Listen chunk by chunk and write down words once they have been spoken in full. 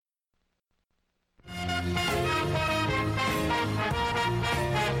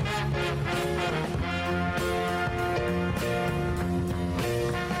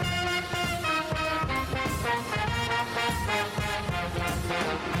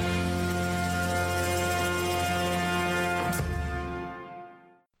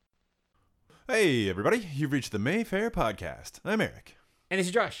Hey, everybody. You've reached the Mayfair Podcast. I'm Eric. And this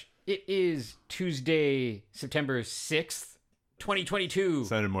is Josh. It is Tuesday, September 6th, 2022.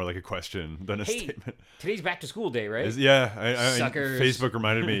 Sounded more like a question than a statement. Today's back to school day, right? Suckers. Facebook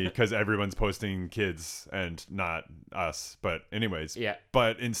reminded me because everyone's posting kids and not us. But anyways. Yeah.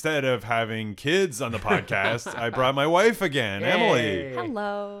 But instead of having kids on the podcast, I brought my wife again, Emily.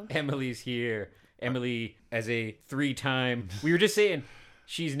 Hello. Emily's here. Emily, as a 3-time, we were just saying,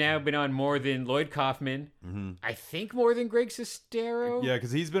 she's now been on more than Lloyd Kaufman. Mm-hmm. I think more than Greg Sestero. Yeah,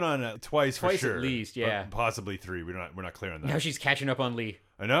 because he's been on twice for sure. At least, yeah. Possibly 3. We're not clear on that. Now she's catching up on Lee.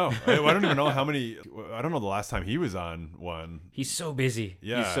 I know. I don't even know how many. I don't know the last time he was on one. He's so busy.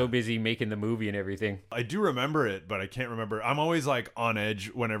 Yeah. He's so busy making the movie and everything. I do remember it, but I can't remember. I'm always like on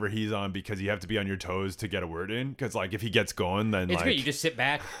edge whenever he's on because you have to be on your toes to get a word in. Because like if he gets going, then it's great. You just sit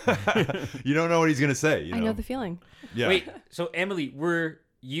back. You don't know what he's gonna say. I know the feeling. Yeah. Wait. So Emily, were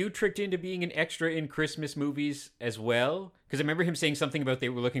you tricked into being an extra in Christmas movies as well? Because I remember him saying something about they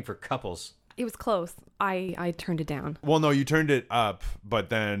were looking for couples. It was close. I turned it down. Well, no, you turned it up, but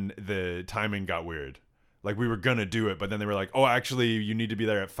then the timing got weird. Like we were gonna do it, but then they were like, "Oh, actually, you need to be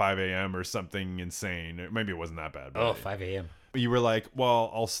there at 5 a.m. or something insane." Maybe it wasn't that bad. But 5 a.m. You were like, "Well,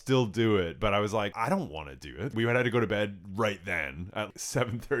 I'll still do it," but I was like, "I don't want to do it." We had to go to bed right then at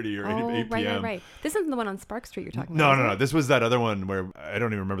 7:30 or 8 p.m. Right. This isn't the one on Spark Street you're talking about. No. No. This was that other one where I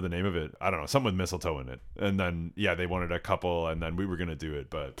don't even remember the name of it. I don't know, something with mistletoe in it. And then they wanted a couple, and then we were gonna do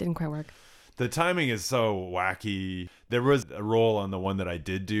it, but didn't quite work. The timing is so wacky. There was a role on the one that I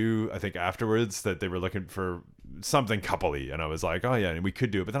did do, I think afterwards, that they were looking for something coupley, and I was like, oh yeah, and we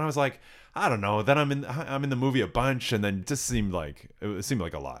could do it. But then I was like, I don't know. Then I'm in the movie a bunch, and then it just seemed like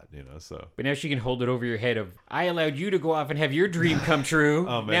a lot, So. But now she can hold it over your head of, I allowed you to go off and have your dream come true.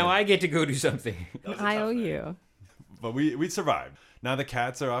 Oh, man. Now I get to go do something. I owe you. But we survived. Now the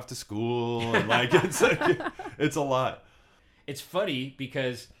cats are off to school, and it's a lot. It's funny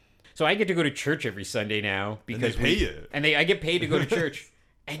because. So I get to go to church every Sunday now because and they pay you. And I get paid to go to church.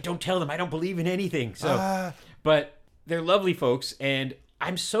 And don't tell them I don't believe in anything. So, but they're lovely folks, and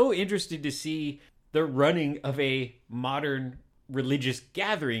I'm so interested to see the running of a modern religious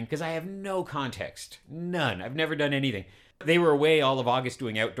gathering because I have no context, none. I've never done anything. They were away all of August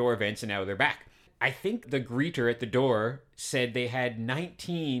doing outdoor events, and now they're back. I think the greeter at the door said they had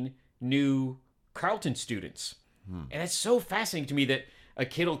 19 new Carleton students, and that's so fascinating to me that a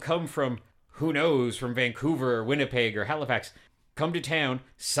kid will come from, who knows, from Vancouver or Winnipeg or Halifax, come to town,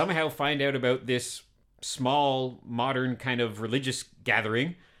 somehow find out about this small, modern kind of religious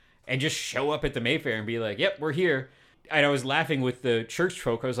gathering, and just show up at the Mayfair and be like, yep, we're here. And I was laughing with the church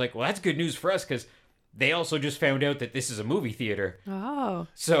folk. I was like, well, that's good news for us because they also just found out that this is a movie theater. Oh.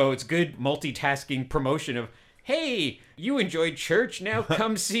 So it's good multitasking promotion of, hey, you enjoyed church, now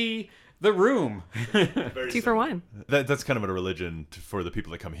come see The Room. 2 for 1. That's kind of a religion for the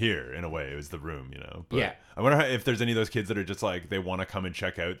people that come here, in a way. It was The Room, But yeah. I wonder if there's any of those kids that are just like, they want to come and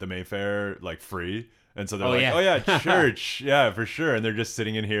check out the Mayfair, like free. And so they're oh yeah, church. Yeah, for sure. And they're just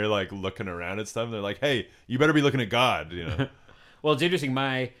sitting in here, like, looking around at stuff. And they're like, hey, you better be looking at God, Well, it's interesting.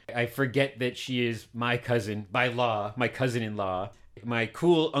 I forget that she is my cousin, by law, my cousin-in-law. My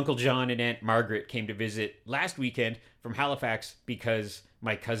cool Uncle John and Aunt Margaret came to visit last weekend from Halifax because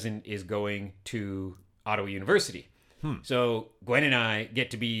my cousin is going to Ottawa University. So Gwen and I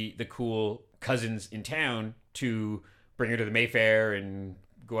get to be the cool cousins in town to bring her to the Mayfair and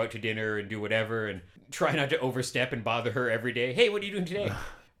go out to dinner and do whatever and try not to overstep and bother her every day. Hey, what are you doing today?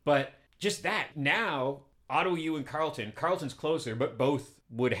 But just that. Now, Ottawa U and Carleton. Carleton's closer, but both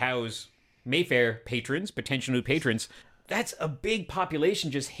would house Mayfair patrons, potential new patrons. That's a big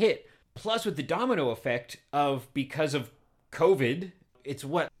population just hit. Plus with the domino effect of, because of COVID, it's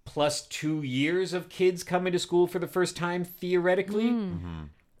plus 2 years of kids coming to school for the first time, theoretically. Mm-hmm.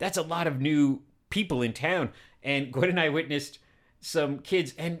 That's a lot of new people in town. And Gwen and I witnessed some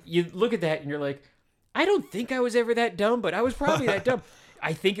kids, and you look at that and you're like, I don't think I was ever that dumb, but I was probably that dumb.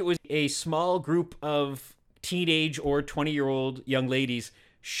 I think it was a small group of teenage or 20-year-old young ladies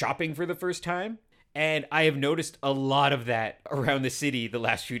shopping for the first time. And I have noticed a lot of that around the city the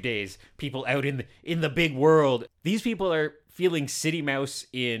last few days. People out in the big world. These people are feeling city mouse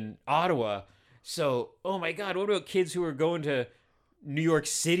in Ottawa. So, oh my God, what about kids who are going to New York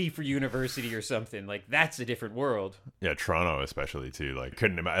City for university or something? Like, that's a different world. Yeah, Toronto especially too. Like,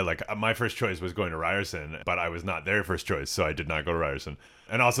 couldn't imagine. Like, my first choice was going to Ryerson, but I was not their first choice, so I did not go to Ryerson.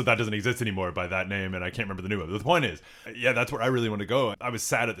 And also, that doesn't exist anymore by that name, and I can't remember the new one. But the point is, yeah, that's where I really want to go. I was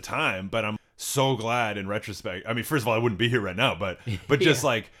sad at the time, but I'm so glad in retrospect. I mean, first of all, I wouldn't be here right now, but just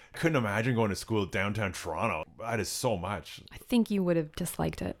like couldn't imagine going to school downtown Toronto. That is so much. I think you would have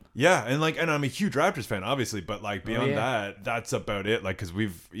disliked it. Yeah, and I'm a huge Raptors fan, obviously, but like beyond yeah. that, that's about it. Like, because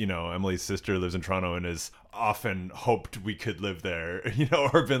we've, Emily's sister lives in Toronto and has often hoped we could live there,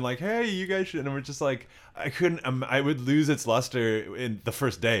 or been like, hey, you guys should. And we're just like, I would lose its luster in the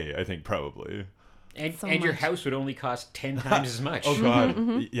first day, I think, probably. And So your much. house would only cost 10 times as much. Oh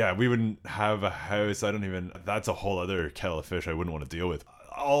God, yeah, we wouldn't have a house. That's a whole other kettle of fish I wouldn't want to deal with.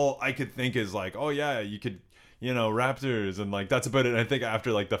 All I could think is like, oh yeah, you could, Raptors, and like that's about it. And I think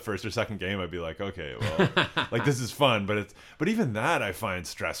after like the first or second game, I'd be like, okay, well, like this is fun, but even that I find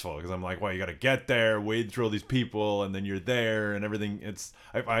stressful because I'm like, well, you got to get there, wade through all these people, and then you're there and everything.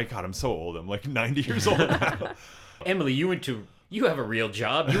 God, I'm so old. I'm like 90 years old now. Emily, you have a real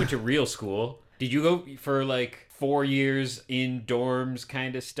job. You went to real school. Did you go for like 4 years in dorms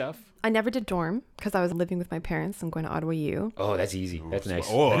kind of stuff? I never did dorm because I was living with my parents and going to Ottawa U. Oh, that's easy. That's nice.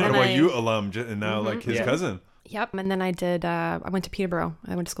 Oh, And then Ottawa I- U alum, and now like his Yeah. cousin. Yep. And then I did, I went to Peterborough.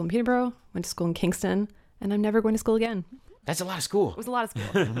 I went to school in Peterborough, went to school in Kingston, and I'm never going to school again. That's a lot of school. It was a lot of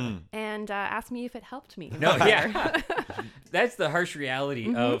school. And asked me if it helped me. No, yeah. That's the harsh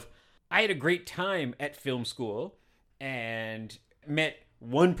reality of I had a great time at film school and met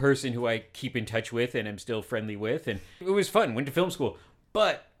one person who I keep in touch with and I'm still friendly with, and it was fun. Went to film school.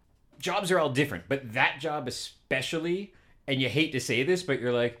 But jobs are all different. But that job especially, and you hate to say this, but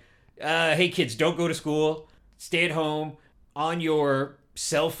you're like, hey kids, don't go to school. Stay at home on your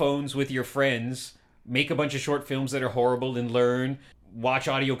cell phones with your friends. Make a bunch of short films that are horrible and learn. Watch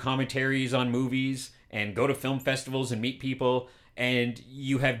audio commentaries on movies and go to film festivals and meet people. And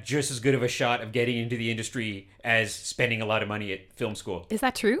you have just as good of a shot of getting into the industry as spending a lot of money at film school. Is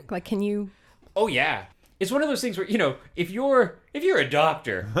that true? Like, can you? Oh yeah. It's one of those things where, if you're a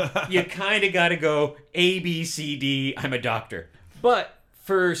doctor, you kind of got to go A, B, C, D, I'm a doctor. But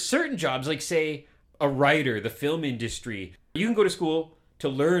for certain jobs, like say a writer, the film industry, you can go to school to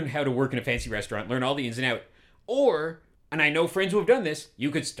learn how to work in a fancy restaurant, learn all the ins and outs. Or, and I know friends who have done this, you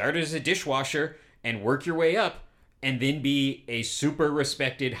could start as a dishwasher and work your way up and then be a super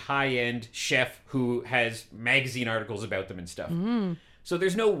respected high-end chef who has magazine articles about them and stuff. So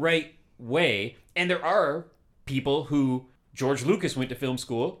there's no right way. And there are people who, George Lucas went to film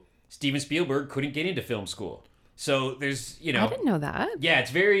school, Steven Spielberg couldn't get into film school. So there's, I didn't know that. yeah, it's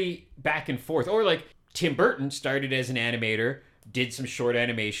very back and forth. Or like Tim Burton started as an animator, did some short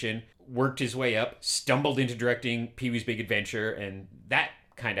animation, worked his way up, stumbled into directing Pee-wee's Big Adventure, and that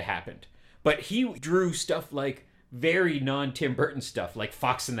kind of happened. But he drew stuff like very non-Tim Burton stuff, like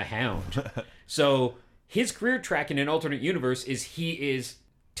Fox and the Hound. So his career track in an alternate universe is he is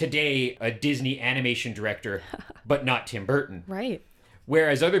today a Disney animation director, but not Tim Burton. Right.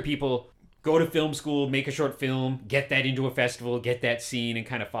 Whereas other people go to film school, make a short film, get that into a festival, get that scene, and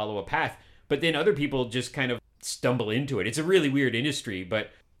kind of follow a path. But then other people just kind of stumble into it. It's a really weird industry,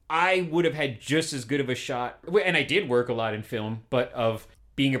 but I would have had just as good of a shot. And I did work a lot in film, but of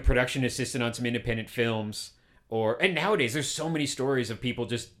being a production assistant on some independent films. And nowadays, there's so many stories of people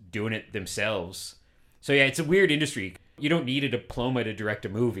just doing it themselves. So yeah, it's a weird industry. You don't need a diploma to direct a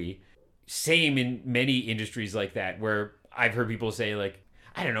movie. Same in many industries like that, where I've heard people say like,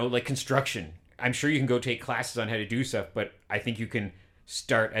 I don't know, like construction. I'm sure you can go take classes on how to do stuff, but I think you can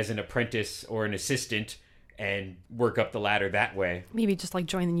start as an apprentice or an assistant and work up the ladder that way. Maybe just like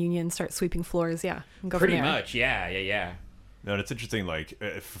join the union, start sweeping floors. Yeah. And go from Pretty there. much, yeah. No, and it's interesting, like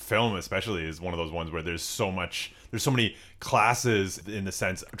film especially is one of those ones where there's so many classes in the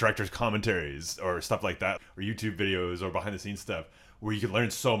sense, director's commentaries or stuff like that, or YouTube videos or behind the scenes stuff, where you can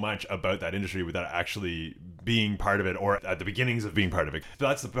learn so much about that industry without actually being part of it or at the beginnings of being part of it. But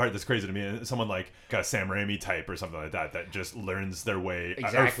that's the part that's crazy to me. Someone like a Sam Raimi type or something like that just learns their way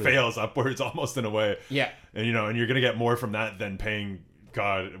Exactly. or fails upwards almost in a way. Yeah. And and you're gonna get more from that than paying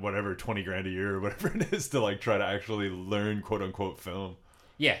whatever $20,000 a year or whatever it is to like try to actually learn quote unquote film.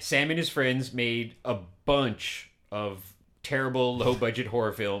 Yeah, Sam and his friends made a bunch of terrible low budget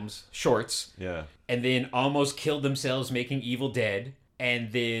horror films, shorts, Yeah. and then almost killed themselves making Evil Dead,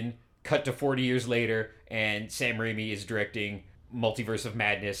 and then cut to 40 years later and Sam Raimi is directing Multiverse of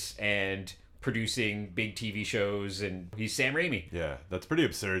Madness and producing big TV shows, and he's Sam Raimi. Yeah, that's pretty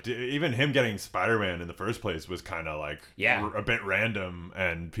absurd. Even him getting Spider-Man in the first place was kind of like a bit random,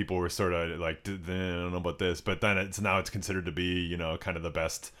 and people were sort of like, I don't know about this, but then it's considered to be, kind of the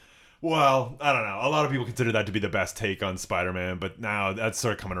best Well, I don't know. A lot of people consider that to be the best take on Spider-Man, but now that's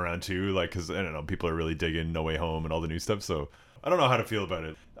sort of coming around too. Like, because I don't know, people are really digging No Way Home and all the new stuff. So I don't know how to feel about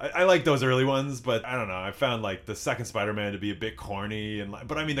it. I like those early ones, but I don't know. I found like the second Spider-Man to be a bit corny, and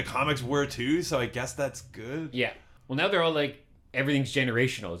but I mean the comics were too, so I guess that's good. Yeah. Well, now they're all like, everything's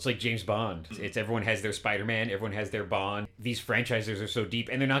generational. It's like James Bond. It's everyone has their Spider-Man, everyone has their Bond. These franchises are so deep,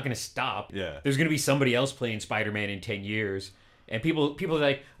 and they're not going to stop. Yeah. There's going to be somebody else playing Spider-Man in 10 years. And people are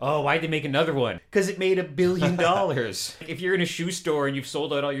like, oh, why'd they make another one? Because it made $1 billion. If you're in a shoe store and you've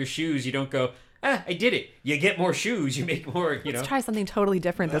sold out all your shoes, you don't go, I did it. You get more shoes. You make more, Let's try something totally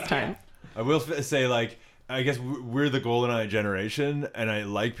different this time. I will say, like, I guess we're the GoldenEye generation, and I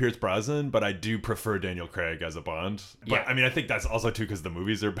like Pierce Brosnan, but I do prefer Daniel Craig as a Bond. But Yeah. I mean, I think that's also too because the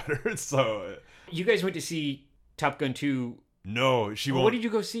movies are better. So You guys went to see Top Gun 2. no, she won't. What did you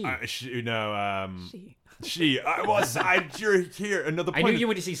go see? You're here. Another I point. knew you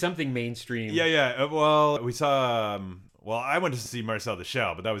went to see something mainstream. Yeah. Well, we saw. Well, I went to see Marcel the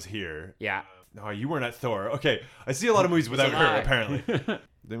Shell, but that was here. Yeah. No, you weren't at Thor. Okay, I see a lot of movies without a her. lie. Apparently.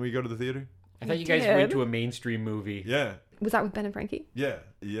 Didn't we go to the theater? I thought you guys did. went to a mainstream movie. Yeah. Was that with Ben and Frankie? Yeah.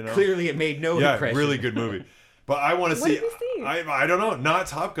 You know. Clearly, it made no Yeah, impression. really good movie. But I want to What see. did we see? I don't know. Not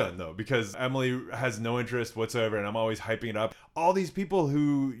Top Gun though, because Emily has no interest whatsoever, and I'm always hyping it up. All these people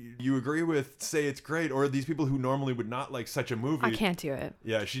who you agree with say it's great, or these people who normally would not like such a movie. I can't do it.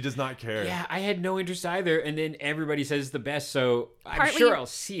 Yeah, she does not care. Yeah, I had no interest either, and then everybody says it's the best, so I'm Partly- sure I'll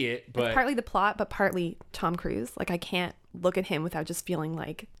see it. But It's partly the plot, but partly Tom Cruise. Like, I can't look at him without just feeling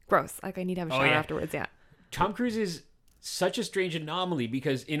like gross. Like, I need to have a shower yeah. afterwards. Yeah. Tom Cruise is such a strange anomaly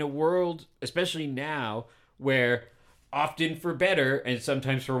because in a world, especially now, where often for better and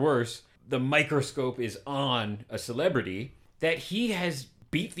sometimes for worse, the microscope is on a celebrity, that he has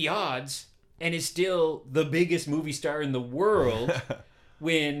beat the odds and is still the biggest movie star in the world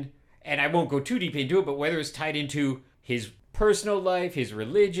when, and I won't go too deep into it, but whether it's tied into his personal life, his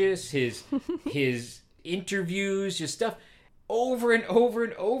religious, his interviews, just stuff, over and over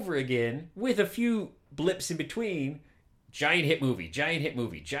and over again, with a few blips in between. Giant hit movie, giant hit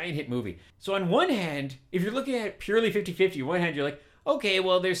movie, giant hit movie. So on one hand, if you're looking at it purely 50-50, on one hand you're like, okay,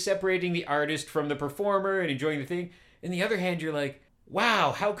 well, they're separating the artist from the performer and enjoying the thing. On the other hand, you're like,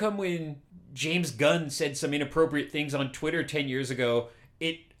 wow, how come when James Gunn said some inappropriate things on Twitter 10 years ago,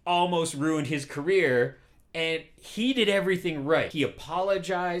 it almost ruined his career? And he did everything right. He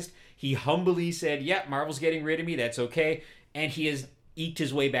apologized. He humbly said, yeah, Marvel's getting rid of me. That's okay. And he has eked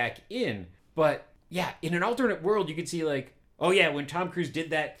his way back in. But yeah, in an alternate world, you could see like, oh yeah, when Tom Cruise did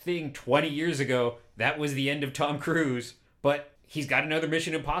that thing 20 years ago, that was the end of Tom Cruise. But he's got another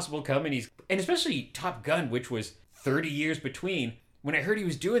Mission Impossible coming. And especially Top Gun, which was 30 years between. When I heard he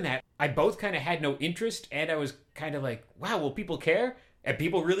was doing that, I both kind of had no interest, and I was kind of like, wow, will people care? And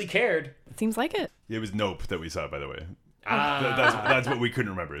people really cared. It seems like it. It was Nope that we saw, by the way. Ah. That's what we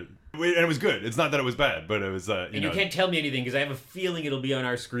couldn't remember. And it was good. It's not that it was bad, but it was. And you can't tell me anything because I have a feeling it'll be on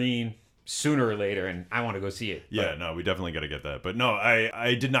our screen sooner or later, and I want to go see it. Yeah, no, we definitely got to get that. But no,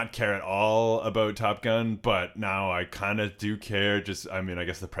 I did not care at all about Top Gun, but now I kind of do care. I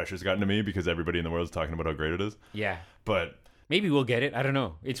guess the pressure's gotten to me because everybody in the world is talking about how great it is. Yeah. But maybe we'll get it. I don't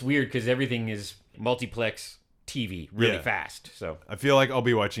know. It's weird because everything is multiplex TV really Yeah. fast. So I feel like I'll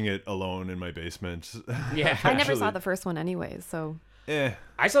be watching it alone in my basement. yeah. I never saw Actually. the first one anyways, so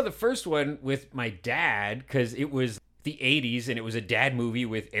I saw the first one with my dad because it was the 80s and it was a dad movie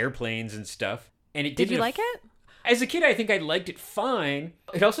with airplanes and stuff. And it did you didn't like it? As a kid, I think I liked it fine.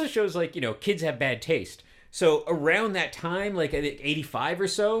 It also shows, like, kids have bad taste. So around that time, like I think 85 or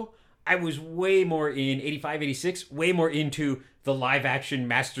so, I was way more in 85, 86, way more into the live action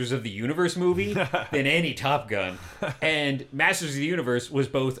Masters of the Universe movie than any Top Gun. And Masters of the Universe was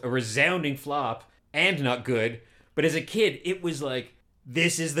both a resounding flop and not good. But as a kid, it was like,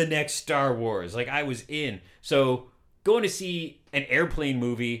 this is the next Star Wars. Like, I was in. So going to see an airplane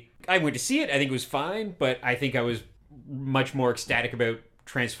movie, I went to see it. I think it was fine, but I think I was much more ecstatic about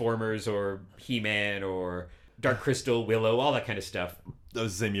Transformers or He-Man or Dark Crystal, Willow, all that kind of stuff. That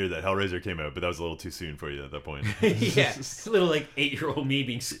was the same year that Hellraiser came out, but that was a little too soon for you at that point. Yeah, it's a little like 8-year-old me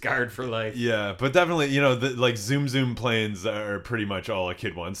being scarred for life. Yeah, but definitely, like Zoom planes are pretty much all a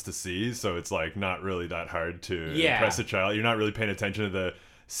kid wants to see, so it's like not really that hard to impress a child. You're not really paying attention to the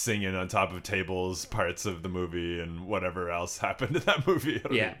singing on top of tables parts of the movie and whatever else happened in that movie.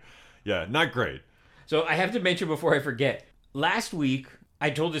 Yeah, not great. So I have to mention before I forget, last week I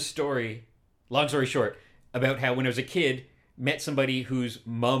told this story, long story short, about how when I was a kid, met somebody whose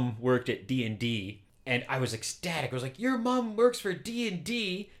mom worked at D&D, and I was ecstatic. I was like, your mom works for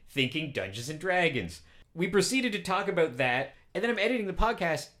D&D, thinking Dungeons & Dragons. We proceeded to talk about that, And then I'm editing the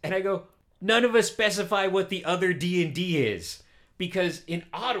podcast, and I go, none of us specify what the other D&D is. Because in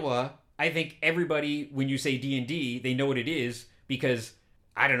Ottawa, I think everybody, when you say D&D, they know what it is. Because,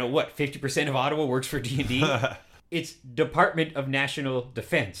 I don't know what, 50% of Ottawa works for D&D? It's Department of National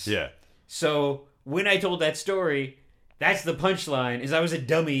Defense. Yeah. So when I told that story, that's the punchline, is I was a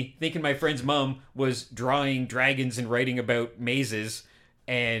dummy thinking my friend's mom was drawing dragons and writing about mazes,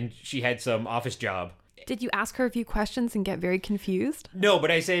 and she had some office job. Did you ask her a few questions and get very confused? No, but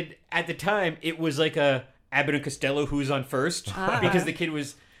I said at the time it was like a Abbott and Costello Who's on First, because the kid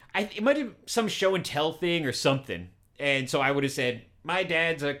was, it might have some show and tell thing or something. And so I would have said, my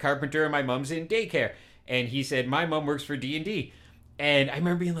dad's a carpenter and my mom's in daycare. And he said, my mom works for D&D. And I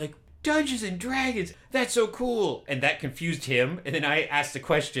remember being like, Dungeons and Dragons, that's so cool. And that confused him. And then I asked a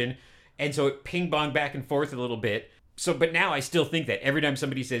question. And so it ping-ponged back and forth a little bit. So, but now I still think that every time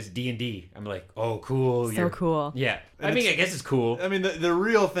somebody says D&D, I'm like, oh, cool. So cool. Yeah. And I mean, I guess it's cool. I mean, the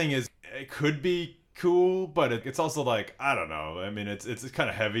real thing is, it could be cool, but it's also like, I don't know. I mean, it's kind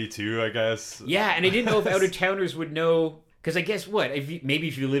of heavy too, I guess. Yeah, and I didn't know if out-of-towners would know, because I guess what? Maybe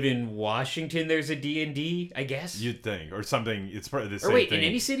if you live in Washington, there's a D&D, I guess? You'd think. Or something. It's probably the same Or wait, thing. in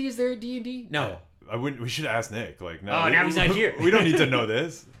any city is there a D&D? No. We should ask Nick. Like, no, Oh, now he's not here. We don't need to know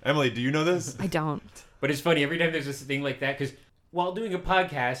this. Emily, do you know this? I don't. But it's funny, every time there's this thing like that, because while doing a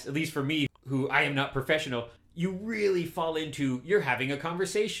podcast, at least for me, who I am not professional, you really fall into, you're having a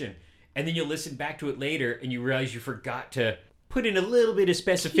conversation. And then you'll listen back to it later, and you realize you forgot to put in a little bit of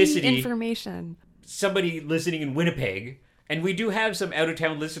specificity. Key information. Somebody listening in Winnipeg, and we do have some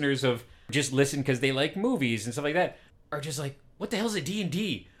out-of-town listeners of just listen because they like movies and stuff like that, are just like, what the hell's a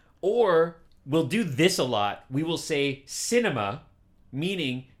D&D? Or we'll do this a lot. We will say cinema,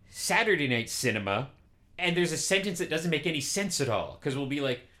 meaning Saturday night cinema, and there's a sentence that doesn't make any sense at all, because we'll be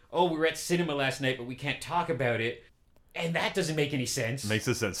like, oh, we were at cinema last night, but we can't talk about it, and that doesn't make any sense. Makes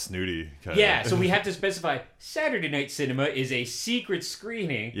us sound snooty. Yeah, so we have to specify Saturday night cinema is a secret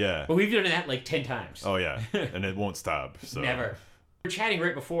screening. Yeah. But we've done that like 10 times. Oh, yeah. And it won't stop. So. Never. We were chatting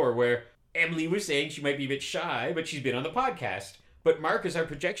right before where Emily was saying she might be a bit shy, but she's been on the podcast. But Marcus, our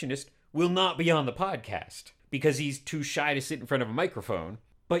projectionist, will not be on the podcast because he's too shy to sit in front of a microphone.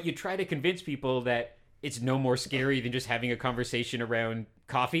 But you try to convince people that it's no more scary than just having a conversation around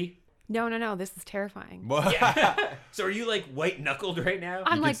coffee. No. This is terrifying. What? So are you like white-knuckled right now?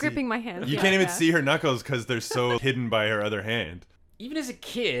 I'm like see- gripping my hands. You Yeah, can't even yeah. see her knuckles because they're so hidden by her other hand. Even as a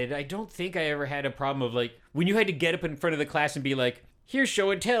kid, I don't think I ever had a problem of like, when you had to get up in front of the class and be like, here's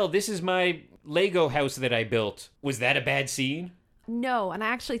show and tell, this is my Lego house that I built. Was that a bad scene? No, and I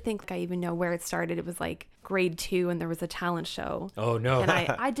actually think I even know where it started. It was like grade 2, and there was a talent show. Oh no. And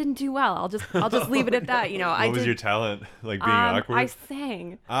I didn't do well. I'll just leave it at that. You know, What was your talent? Like being awkward? I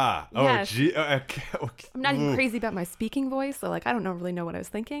sang. Oh, Yes. gee. Okay. I'm not even crazy about my speaking voice, so like I don't really know what I was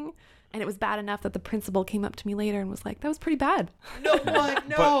thinking. And it was bad enough that the principal came up to me later and was like, "That was pretty bad." No, what?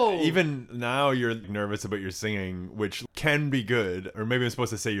 No. But even now, you're nervous about your singing, which can be good. Or maybe I'm supposed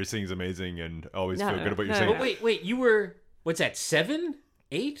to say your singing's amazing and always No, feel no, good about your no, singing. But wait, you were, what's that, 7?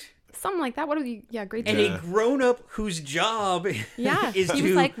 8? Something like that. What are you? Yeah, grade 2. And a grown-up whose job Yeah, is he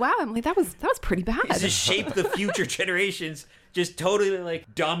was to, like, "Wow." I'm like, "That was pretty bad." is to shape the future generations, just totally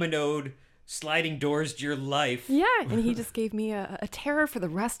like dominoed, sliding doors to your life. Yeah, and he just gave me a terror for the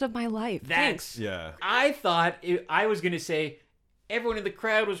rest of my life. That's, Thanks. Yeah. I thought, I was going to say, everyone in the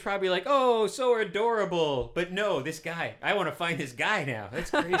crowd was probably like, oh, so adorable. But no, this guy, I want to find this guy now. That's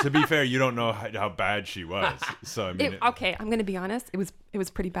crazy. To be fair, you don't know how bad she was. So, I mean. Okay, I'm gonna be honest. It was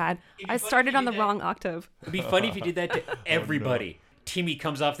pretty bad. It'd be I funny started if you on the did that. wrong octave. It'd be funny if you did that to everybody. Timmy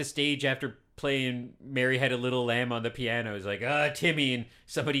comes off the stage after playing Mary Had a Little Lamb on the piano. He's like, Timmy, and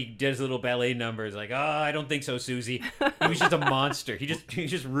somebody does a little ballet number. He's like, I don't think so, Susie. He was just a monster. He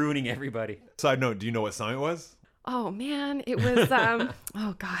was just ruining everybody. Side note, do you know what song it was? Oh man, it was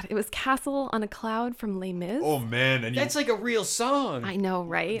oh god, it was Castle on a Cloud from Les Mis. Oh, man. And That's like a real song. I know,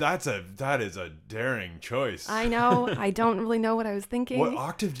 right? that is a daring choice. I know. I don't really know what I was thinking. What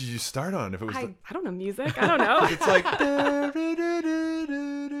octave did you start on? If it was I don't know music. I don't know. it's like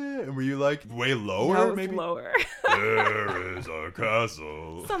and were you like way lower No, it was maybe? lower. There is a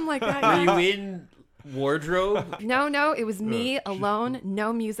castle. Something like that. Were yeah. you in wardrobe? No, it was me alone,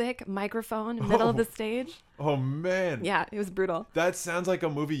 no music, microphone, middle of the stage. Oh man. Yeah, it was brutal. That sounds like a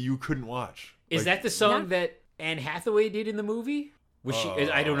movie you couldn't watch. Is Like, that the song Yeah. that Anne Hathaway did in the movie? Was she?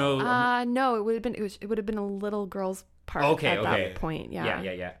 I don't know. No, it would have been a little girl's part Okay, at okay. that point. Yeah.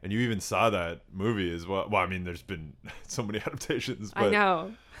 yeah. and you even saw that movie as well. Well, I mean, there's been so many adaptations. But I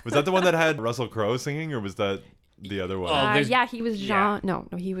know. Was that the one that had Russell Crowe singing, or was that? the other one. Oh, there's- Yeah, he was Jean. yeah. No,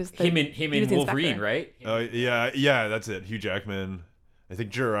 he was him he and was the Wolverine, inspector. right? Oh yeah, that's it. Hugh Jackman. I think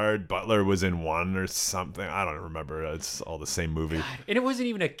Gerard Butler was in one or something. I don't remember. It's all the same movie. And it wasn't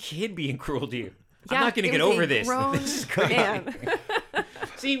even a kid being cruel to you. I'm Yeah, not going to it get was a over this. grown This is crazy. man.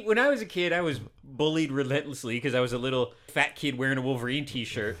 See, when I was a kid, I was bullied relentlessly because I was a little fat kid wearing a Wolverine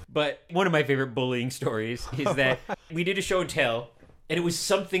t-shirt. But one of my favorite bullying stories is that we did a show and tell, and it was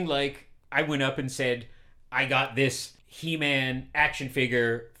something like I went up and said, I got this He-Man action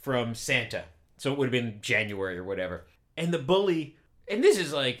figure from Santa. So it would have been January or whatever. And the bully, and this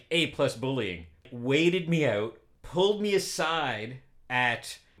is like A+ bullying, waited me out, pulled me aside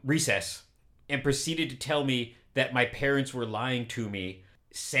at recess, and proceeded to tell me that my parents were lying to me.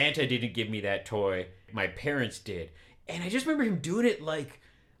 Santa didn't give me that toy. My parents did. And I just remember him doing it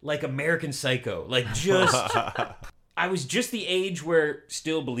like American Psycho. Like just I was just the age where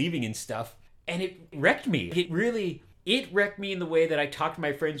still believing in stuff, and it wrecked me. It wrecked me in the way that I talk to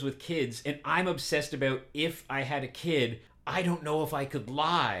my friends with kids, and I'm obsessed about if I had a kid, I don't know if I could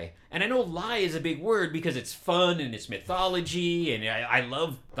lie. And I know lie is a big word because it's fun and it's mythology, and I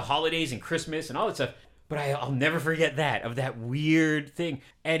love the holidays and Christmas and all that stuff. But I'll never forget that weird thing.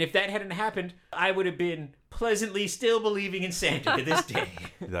 And if that hadn't happened, I would have been pleasantly still believing in Santa to this day.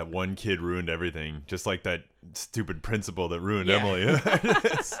 That one kid ruined everything, just like that stupid principal that ruined Yeah. Emily.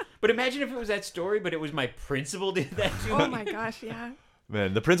 But imagine if it was that story, but it was my principal did that to me. Oh my gosh, yeah.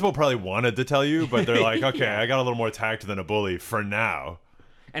 Man, the principal probably wanted to tell you, but they're like, okay, I got a little more tact than a bully for now.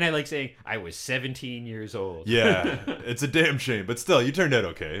 And I like saying, I was 17 years old. Yeah, it's a damn shame, but still, you turned out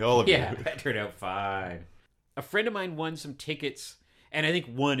okay, all of Yeah, you. that turned out fine. A friend of mine won some tickets, and I think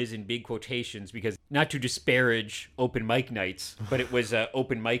 "won" is in big quotations because not to disparage open mic nights, but it was an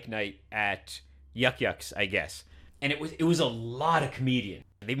open mic night at Yuck Yucks, I guess. And it was a lot of comedian.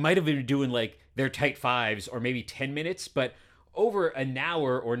 They might have been doing like their tight fives or maybe 10 minutes, but over an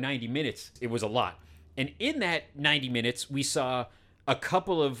hour or 90 minutes, it was a lot. And in that 90 minutes, we saw a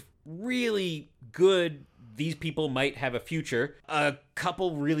couple of really good, these people might have a future, a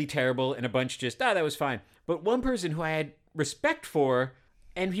couple really terrible, and a bunch just, that was fine. But one person who I had respect for,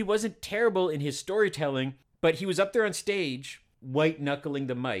 and he wasn't terrible in his storytelling, but he was up there on stage, white-knuckling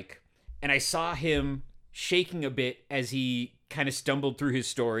the mic, and I saw him shaking a bit as he kind of stumbled through his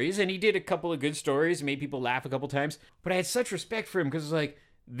stories, and he did a couple of good stories, made people laugh a couple times, but I had such respect for him because it was like,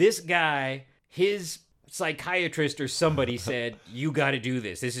 this guy, his psychiatrist or somebody said, you got to do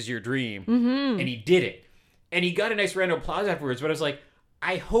this is your dream. And he did it, and he got a nice round of applause afterwards, but I was like,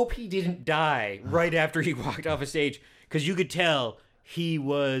 I hope he didn't die right after he walked off a stage, because you could tell he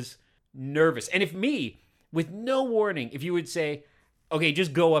was nervous. And if me, with no warning, if you would say, okay,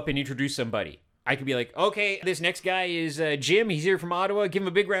 just go up and introduce somebody, I could be like, okay, this next guy is Jim. He's here from Ottawa. Give him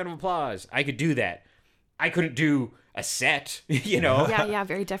a big round of applause. I could do that. I couldn't do a set, you know? Yeah,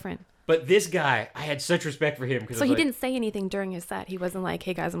 very different. But this guy, I had such respect for him. So he didn't say anything during his set. He wasn't like,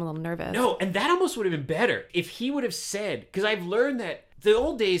 hey guys, I'm a little nervous. No, and that almost would have been better if he would have said, because I've learned that the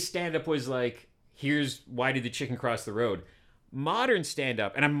old days stand-up was like, here's why did the chicken cross the road. Modern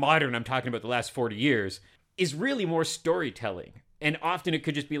stand-up, and I'm talking about the last 40 years, is really more storytelling. And often it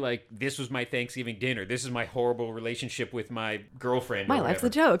could just be like, this was my Thanksgiving dinner. This is my horrible relationship with my girlfriend. My life's a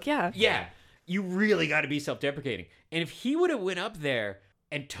joke, yeah. Yeah, you really got to be self-deprecating. And if he would have went up there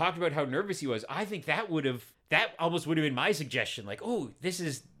and talked about how nervous he was, I think that almost would have been my suggestion. Like, oh, this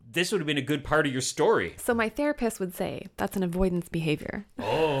would have been a good part of your story. So my therapist would say that's an avoidance behavior.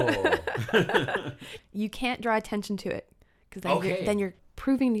 Oh. You can't draw attention to it because Okay. then you're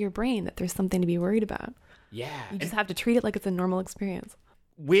proving to your brain that there's something to be worried about. Yeah. You just have to treat it like it's a normal experience.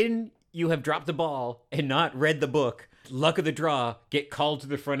 When you have dropped the ball and not read the book, luck of the draw, get called to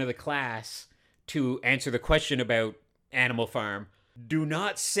the front of the class to answer the question about Animal Farm, do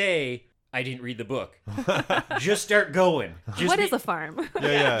not say, I didn't read the book. Just start going. What is a farm?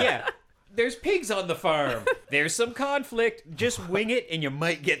 Yeah. Yeah. There's pigs on the farm. There's some conflict. Just wing it and you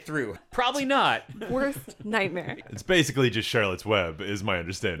might get through. Probably not. Worst nightmare. It's basically just Charlotte's Web, is my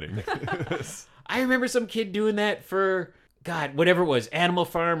understanding. I remember some kid doing that for, God, whatever it was, Animal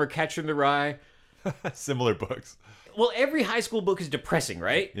Farm or Catcher in the Rye. Similar books. Well, every high school book is depressing,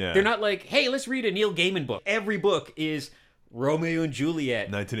 right? Yeah. They're not like, hey, let's read a Neil Gaiman book. Every book is Romeo and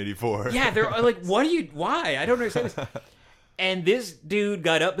Juliet. 1984. Yeah, they're like, why? I don't understand this. And this dude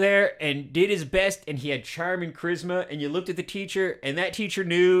got up there and did his best, and he had charm and charisma, and you looked at the teacher, and that teacher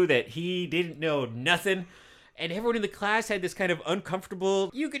knew that he didn't know nothing. And everyone in the class had this kind of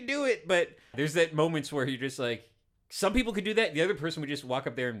uncomfortable, you could do it, but there's that moments where you're just like, some people could do that, the other person would just walk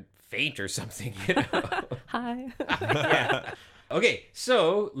up there and faint or something, you know? Hi. Yeah. Okay,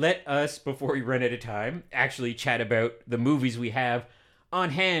 so let us, before we run out of time, actually chat about the movies we have on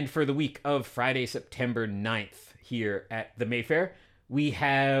hand for the week of Friday, September 9th here at the Mayfair. We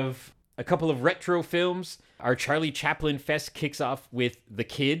have a couple of retro films. Our Charlie Chaplin Fest kicks off with The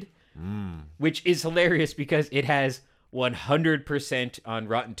Kid, which is hilarious because it has 100% on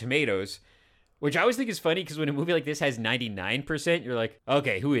Rotten Tomatoes, which I always think is funny because when a movie like this has 99%, you're like,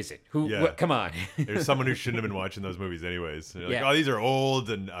 okay, who is it? Yeah. What? Come on. There's someone who shouldn't have been watching those movies anyways. You're like, Yeah. oh, these are old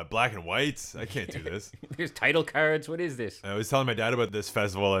and black and white. I can't do this. There's title cards. What is this? I was telling my dad about this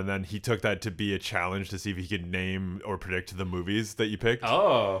festival, and then he took that to be a challenge to see if he could name or predict the movies that you picked.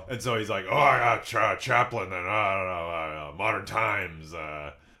 Oh. And so he's like, oh, I got Chaplin and I don't know, Modern Times.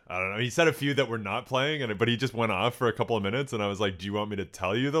 I don't know. He said a few that were not playing, but he just went off for a couple of minutes, and I was like, "Do you want me to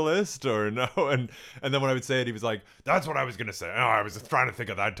tell you the list or no?" And then when I would say it, he was like, "That's what I was gonna say." Oh, I was trying to think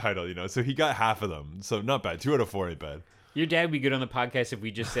of that title, So he got half of them, so not bad. 2 out of 4 ain't bad. Your dad would be good on the podcast if we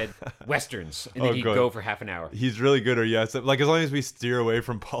just said westerns, and then he'd good. go for half an hour. He's really good, or yes, like as long as we steer away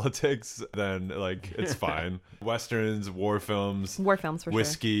from politics, then like it's fine. Westerns, war films, War films for sure.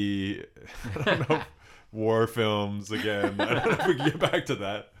 whiskey. I don't know. War films again. I don't know if we can get back to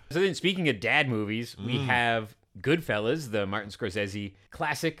that. So then, speaking of dad movies, we have Goodfellas, the Martin Scorsese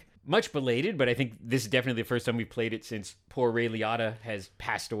classic. Much belated, but I think this is definitely the first time we've played it since poor Ray Liotta has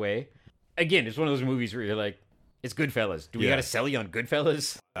passed away. Again, it's one of those movies where you're like, it's Goodfellas. Do we Yeah. got to sell you on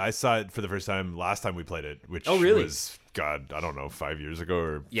Goodfellas? I saw it for the first time last time we played it, which Oh, really? was, God, I don't know, 5 years ago,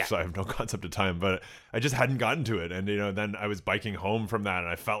 or Yeah. so I have no concept of time, but I just hadn't gotten to it. And, then I was biking home from that, and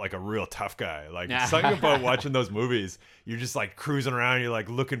I felt like a real tough guy. Like, something about watching those movies, you're just like cruising around, you're like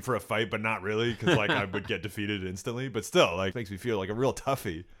looking for a fight, but not really, because like I would get defeated instantly, but still, like, makes me feel like a real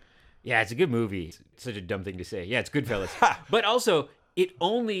toughie. Yeah, it's a good movie. It's such a dumb thing to say. Yeah, it's Goodfellas. But also, it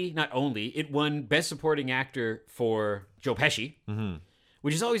won Best Supporting Actor for Joe Pesci,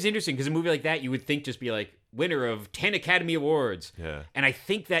 which is always interesting because a movie like that, you would think just be like, winner of 10 Academy Awards. Yeah. And I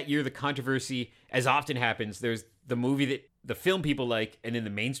think that year, the controversy, as often happens, there's the movie that the film people like and then the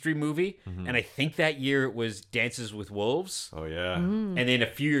mainstream movie. And I think that year it was Dances with Wolves. Oh, yeah. And then a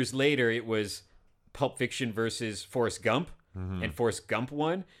few years later, it was Pulp Fiction versus Forrest Gump. And Forrest Gump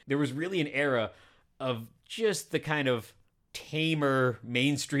won. There was really an era of just the kind of tamer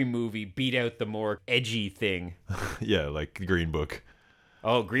mainstream movie beat out the more edgy thing. Yeah, like Green Book.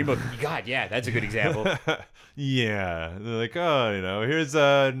 Oh, Green Book. God, yeah, that's a good example. Yeah. They're like, oh, here's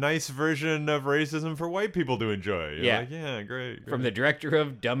a nice version of racism for white people to enjoy. You're Yeah. like, yeah, great. From the director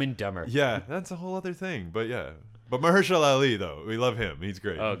of Dumb and Dumber. Yeah, that's a whole other thing. But yeah. But Mahershala Ali, though, we love him. He's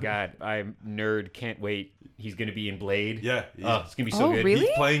great. Oh, God. I'm nerd. Can't wait. He's going to be in Blade. Yeah. Oh, it's going to be so Oh, good. really?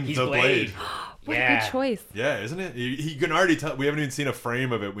 He's playing He's the Blade. Blade. What Yeah. a good choice. Yeah, isn't it? You can already tell. We haven't even seen a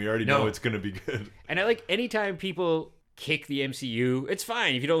frame of it. We already No. know it's going to be good. And I like anytime people kick the MCU, it's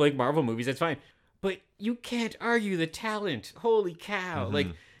fine. If you don't like Marvel movies, that's fine. But you can't argue the talent. Holy cow. Like,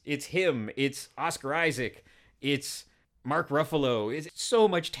 it's him. It's Oscar Isaac. It's Mark Ruffalo. It's so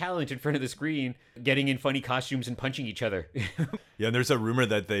much talent in front of the screen, getting in funny costumes and punching each other. Yeah, and there's a rumor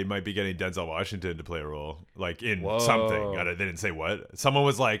that they might be getting Denzel Washington to play a role, like in Whoa. something. They didn't say what. Someone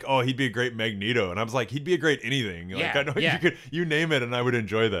was like, "Oh, he'd be a great Magneto," and I was like, "He'd be a great anything." Like, Yeah, I know yeah. you name it, and I would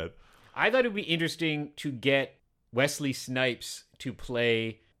enjoy that. I thought it'd be interesting to get Wesley Snipes to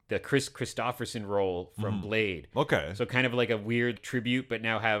play the Chris Christopherson role from Blade. Okay. So kind of like a weird tribute, but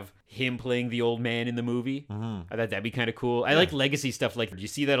now have him playing the old man in the movie. I thought that'd be kind of cool. I like legacy stuff. Like, you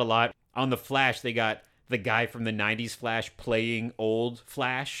see that a lot. On The Flash, they got the guy from the 90s Flash playing old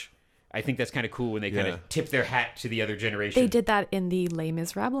Flash. I think that's kind of cool when they kind Yeah. of tip their hat to the other generation. They did that in the Les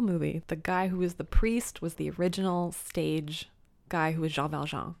Miserables movie. The guy who was the priest was the original stage guy who was Jean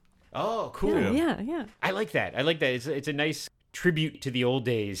Valjean. Oh, cool. Yeah. I like that. It's a nice tribute to the old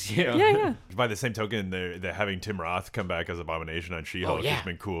days, you know? Yeah. By the same token, they're having Tim Roth come back as Abomination on She-Hulk. Oh, yeah. Has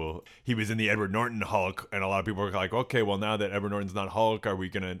been cool. He was in the Edward Norton Hulk, and a lot of people were like, okay, well, now that Edward Norton's not Hulk, are we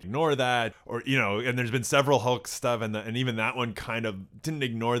going to ignore that? Or, and there's been several Hulk stuff, and even that one kind of didn't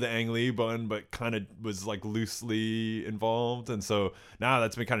ignore the Ang Lee one, but kind of was like loosely involved. And so now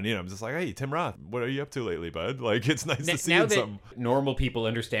that's been kind of neat. I'm just like, hey, Tim Roth, what are you up to lately, bud? Like, it's nice to see Now in that something. normal people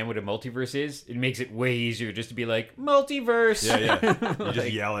understand what a multiverse is, it makes it way easier just to be like, multiverse. Yeah. You just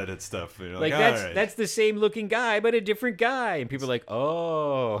Like- yell at stuff. You're Like, all that's right. that's the same looking guy, but a different guy. And people are like,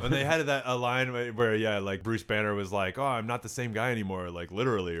 oh. And they had a line where like Bruce Banner was like, "Oh, I'm not the same guy anymore," like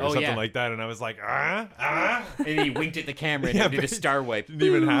literally or Oh, something yeah. like that. And I was like, And he winked at the camera and Yeah, did a but- star wipe. didn't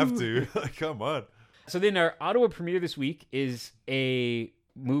even have to. Like, come on. So then our Ottawa premiere this week is a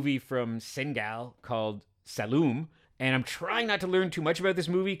movie from Senegal called Saloum. And I'm trying not to learn too much about this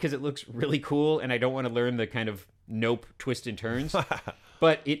movie because it looks really cool and I don't want to learn the kind of nope twists and turns.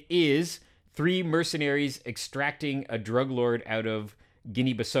 But it is 3 mercenaries extracting a drug lord out of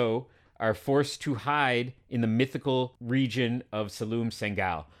Guinea-Bissau are forced to hide in the mythical region of Salum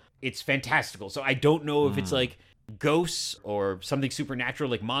Sengal. It's fantastical. So I don't know if it's like ghosts or something supernatural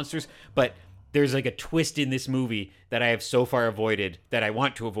like monsters, but there's like a twist in this movie that I have so far avoided that I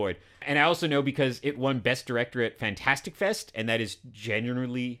want to avoid. And I also know because it won Best Director at Fantastic Fest, and that is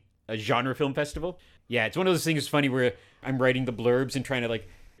genuinely a genre film festival. Yeah, it's one of those things funny where I'm writing the blurbs and trying to like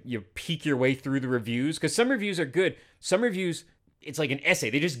you peek your way through the reviews, because some reviews are good. Some reviews, it's like an essay.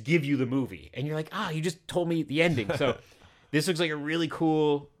 They just give you the movie and you're like, you just told me the ending. So this looks like a really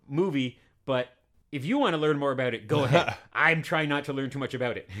cool movie, but if you want to learn more about it, go ahead. I'm trying not to learn too much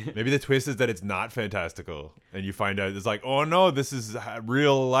about it. Maybe the twist is that it's not fantastical, and you find out it's like, oh no, this is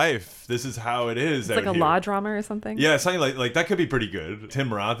real life. This is how it is. It's like a law drama or something. Yeah, something like that could be pretty good.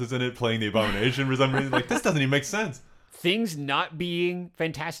 Tim Roth is in it playing the Abomination for some reason. Like, this doesn't even make sense. Things not being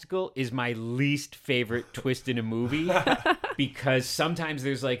fantastical is my least favorite twist in a movie, because sometimes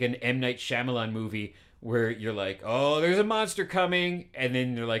there's like an M. Night Shyamalan movie where you're like, oh, there's a monster coming, and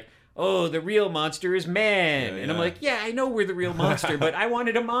then they're like, oh, the real monster is man. And I'm like, yeah, I know we're the real monster, but I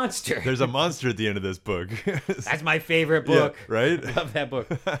wanted a monster. There's a monster at the end of this book. That's my favorite book. Yeah, right? I love that book.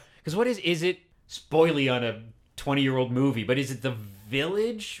 Because what is it spoily on a 20-year-old movie, but is it The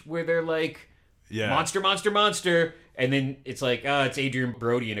Village where they're like, monster, monster, monster, and then it's like, it's Adrian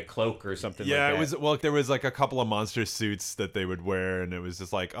Brody in a cloak or something like that. Yeah, it was, well, there was like a couple of monster suits that they would wear, and it was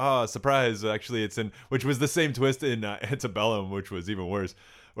just like, surprise, actually it's in, which was the same twist in Antebellum, which was even worse.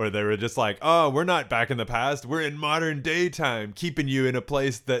 Where they were just like, we're not back in the past. We're in modern day time, keeping you in a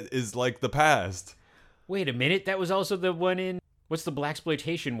place that is like the past. Wait a minute. That was also the one in, what's the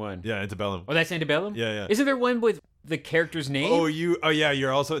blaxploitation one? Yeah, Antebellum. Oh, that's Antebellum? Yeah. Isn't there one with the character's name? Oh, yeah,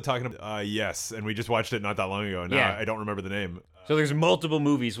 you're also talking about, yes. And we just watched it not that long ago. Now I don't remember the name. So there's multiple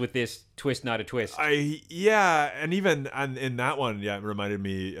movies with this twist, not a twist. And even in that one, it reminded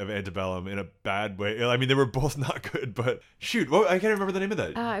me of Antebellum in a bad way. I mean, they were both not good, but shoot, I can't remember the name of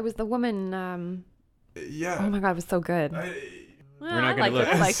that. It was the woman. Yeah. Oh my god, it was so good. We're not going to look.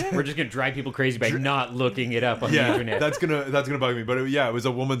 I liked it. We're just going to drive people crazy by not looking it up on the internet. that's gonna bug me. But it was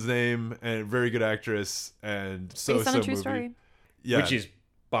a woman's name and a very good actress and Based on a true story. Yeah, which is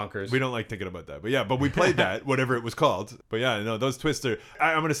bonkers. We don't like thinking about that, but we played that, whatever it was called. But those twists are.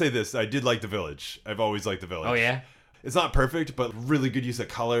 I'm gonna say this: I did like The Village. I've always liked The Village. Oh yeah. It's not perfect, but really good use of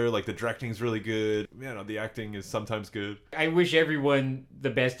color. Like the directing's really good. The acting is sometimes good. I wish everyone the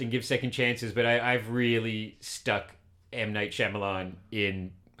best and give second chances, but I've really stuck M. Night Shyamalan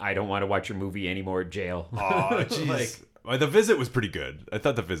in I don't want to watch your movie anymore jail. Oh, jeez. The Visit was pretty good. I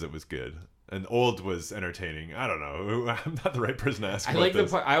thought The Visit was good. And Old was entertaining. I don't know. I'm not the right person to ask about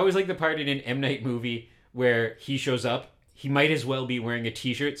this. I always like the part in an M. Night movie where he shows up. He might as well be wearing a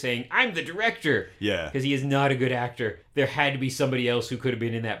t-shirt saying, I'm the director. Yeah. Because he is not a good actor. There had to be somebody else who could have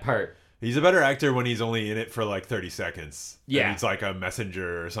been in that part. He's a better actor when he's only in it for like 30 seconds. Yeah. And he's like a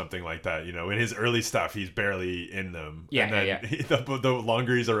messenger or something like that. In his early stuff, he's barely in them. Yeah, and then the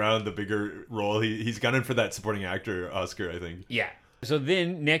longer he's around, the bigger role. He's gunning for that supporting actor Oscar, I think. Yeah. So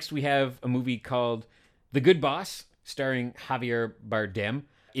then next we have a movie called The Good Boss, starring Javier Bardem.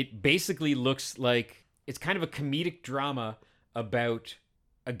 It basically looks like it's kind of a comedic drama about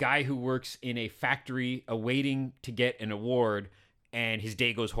a guy who works in a factory awaiting to get an award, and his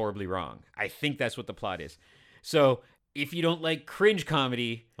day goes horribly wrong. I think that's what the plot is. So if you don't like cringe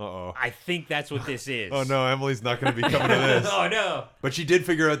comedy, I think that's what this is. Oh no, Emily's not going to be coming to this. Oh no. But she did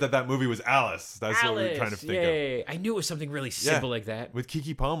figure out that movie was Alice. That's what we were trying to think of. I knew it was something really simple like that. With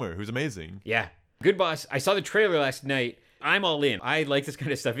Keke Palmer, who's amazing. Yeah. Good Boss. I saw the trailer last night. I'm all in. I like this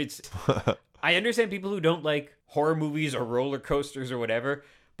kind of stuff. I understand people who don't like horror movies or roller coasters or whatever,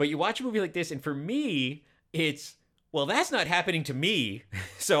 but you watch a movie like this, and for me, it's, well, that's not happening to me,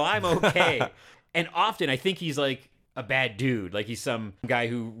 so I'm okay. And often I think he's like a bad dude. Like he's some guy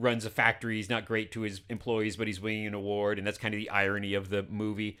who runs a factory. He's not great to his employees, but he's winning an award, and that's kind of the irony of the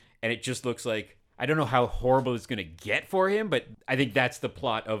movie. And it just looks like, I don't know how horrible it's going to get for him, but I think that's the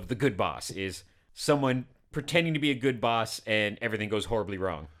plot of The Good Boss, is someone pretending to be a good boss and everything goes horribly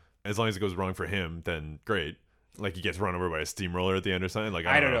wrong. As long as it goes wrong for him, then great. Like he gets run over by a steamroller at the end or something. Like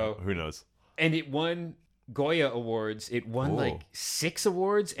I don't know. Who knows? And it won Goya Awards. It won like 6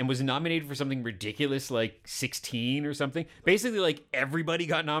 awards and was nominated for something ridiculous like 16 or something. Basically, like everybody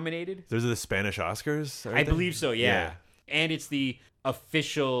got nominated. Those are the Spanish Oscars? I believe so, yeah. And it's the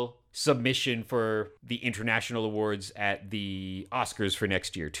official submission for the international awards at the Oscars for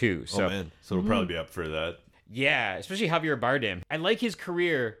next year too. So, so it'll probably be up for that. Yeah, especially Javier Bardem. I like his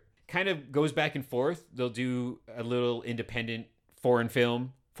career kind of goes back and forth. They'll do a little independent foreign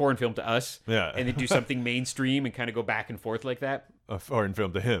film to us, Yeah. and then do something mainstream and kind of go back and forth like that. A foreign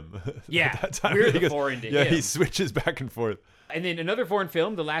film to him. Yeah, At that time, we're the because- foreign to yeah, him. he switches back and forth. And then another foreign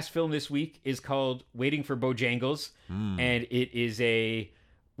film, the last film this week, is called Waiting for Bojangles, and it is a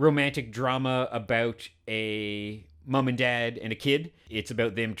romantic drama about a mom and dad and a kid. It's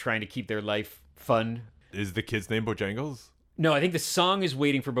about them trying to keep their life fun. Is the kid's name Bojangles? No, I think the song is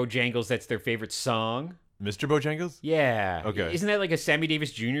Waiting for Bojangles. That's their favorite song. Mr. Bojangles? Yeah. Okay. Isn't that like a Sammy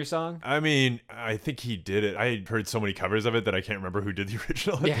Davis Jr. song? I mean, I think he did it. I heard so many covers of it that I can't remember who did the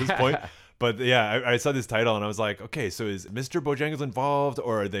original at this Yeah. point. But yeah, I saw this title and I was like, okay, so is Mr. Bojangles involved,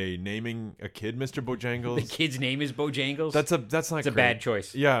 or are they naming a kid Mr. Bojangles? The kid's name is Bojangles. That's not It's a great. bad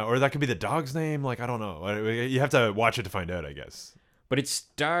choice. Yeah, or that could be the dog's name. Like, I don't know. You have to watch it to find out, I guess. But it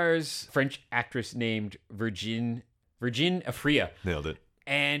stars French actress named Virgin Afria. Nailed it.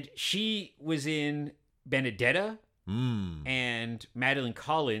 And she was in Benedetta Mm. and Madeline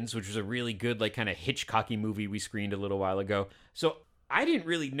Collins, which was a really good, like, kind of Hitchcocky movie we screened a little while ago. So I didn't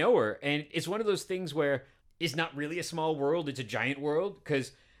really know her. And it's one of those things where it's not really a small world, it's a giant world.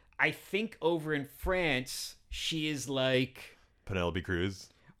 Because I think over in France, she is like, Penelope Cruz.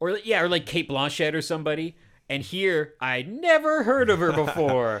 or like Kate Blanchett or somebody. And here, I never heard of her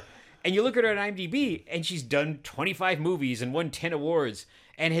before. And you look at her on IMDb, and she's done 25 movies and won 10 awards,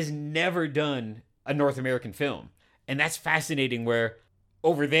 and has never done a North American film. And that's fascinating, where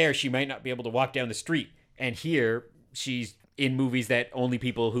over there, she might not be able to walk down the street. And here, she's in movies that only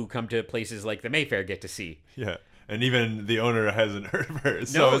people who come to places like the Mayfair get to see. Yeah. And even the owner hasn't heard of her.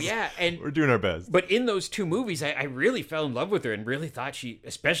 So No, it's- yeah, and we're doing our best. but in those two movies, I really fell in love with her and really thought she,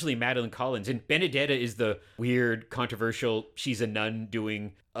 especially Madeline Collins, and Benedetta is the weird, controversial, she's a nun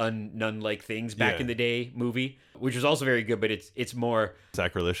doing nun-like things back Yeah. in the day movie, which was also very good, but it's more,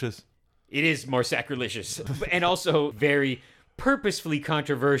 Sacrilegious. it is more sacrilegious and also very purposefully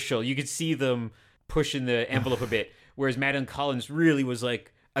controversial. You could see them pushing the envelope a bit, whereas Madeline Collins really was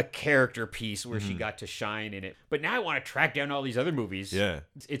like a character piece where she got to shine in it. But now I want to track down all these other movies. Yeah.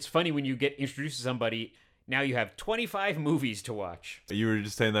 It's funny when you get introduced to somebody, now you have 25 movies to watch. You were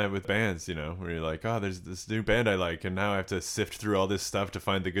just saying that with bands, where you're like, oh, there's this new band I like, and now I have to sift through all this stuff to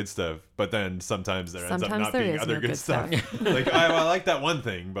find the good stuff. But then sometimes there ends up Sometimes not there being is other no good good stuff. stuff. Like, I like that one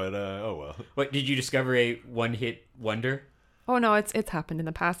thing, but oh well. What, did you discover a one-hit wonder? Oh no, it's happened in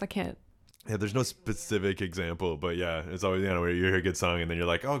the past. I can't. Yeah, there's no specific example, but yeah, it's always, where you hear a good song and then you're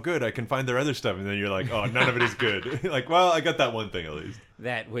like, oh, good, I can find their other stuff. And then you're like, oh, none of it is good. Like, well, I got that one thing at least.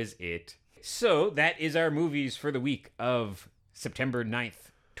 That was it. So that is our movies for the week of September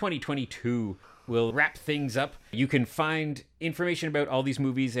 9th, 2022. We'll wrap things up. You can find information about all these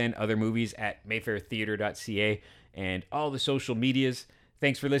movies and other movies at mayfairtheater.ca and all the social medias.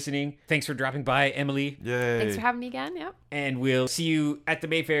 Thanks for listening. Thanks for dropping by, Emily. Yay. Thanks for having me again. Yep. And we'll see you at the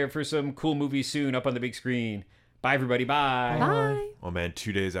Mayfair for some cool movies soon up on the big screen. Bye, everybody. Bye. Bye. Oh, man,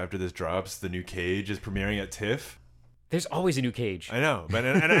 2 days after this drops, the new Cage is premiering at TIFF. There's always a new Cage. I know, but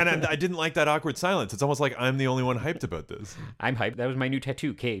and I didn't like that awkward silence. It's almost like I'm the only one hyped about this. I'm hyped. That was my new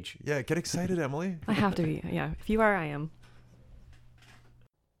tattoo, Cage. Yeah, get excited, Emily. I have to be. Yeah. If you are, I am.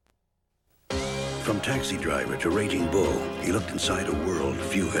 From taxi driver to raging bull, he looked inside a world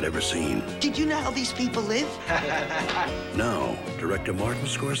few had ever seen. Did you know how these people live? Now, director Martin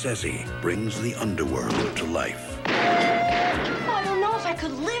Scorsese brings the underworld to life. I don't know if I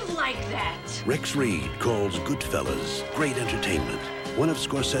could live like that. Rex Reed calls Goodfellas great entertainment. One of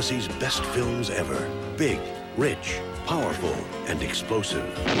Scorsese's best films ever. Big, rich, powerful, and explosive.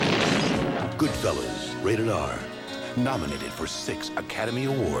 Goodfellas, rated R. Nominated for 6 Academy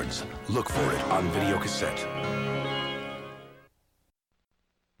Awards. Look for it on video cassette.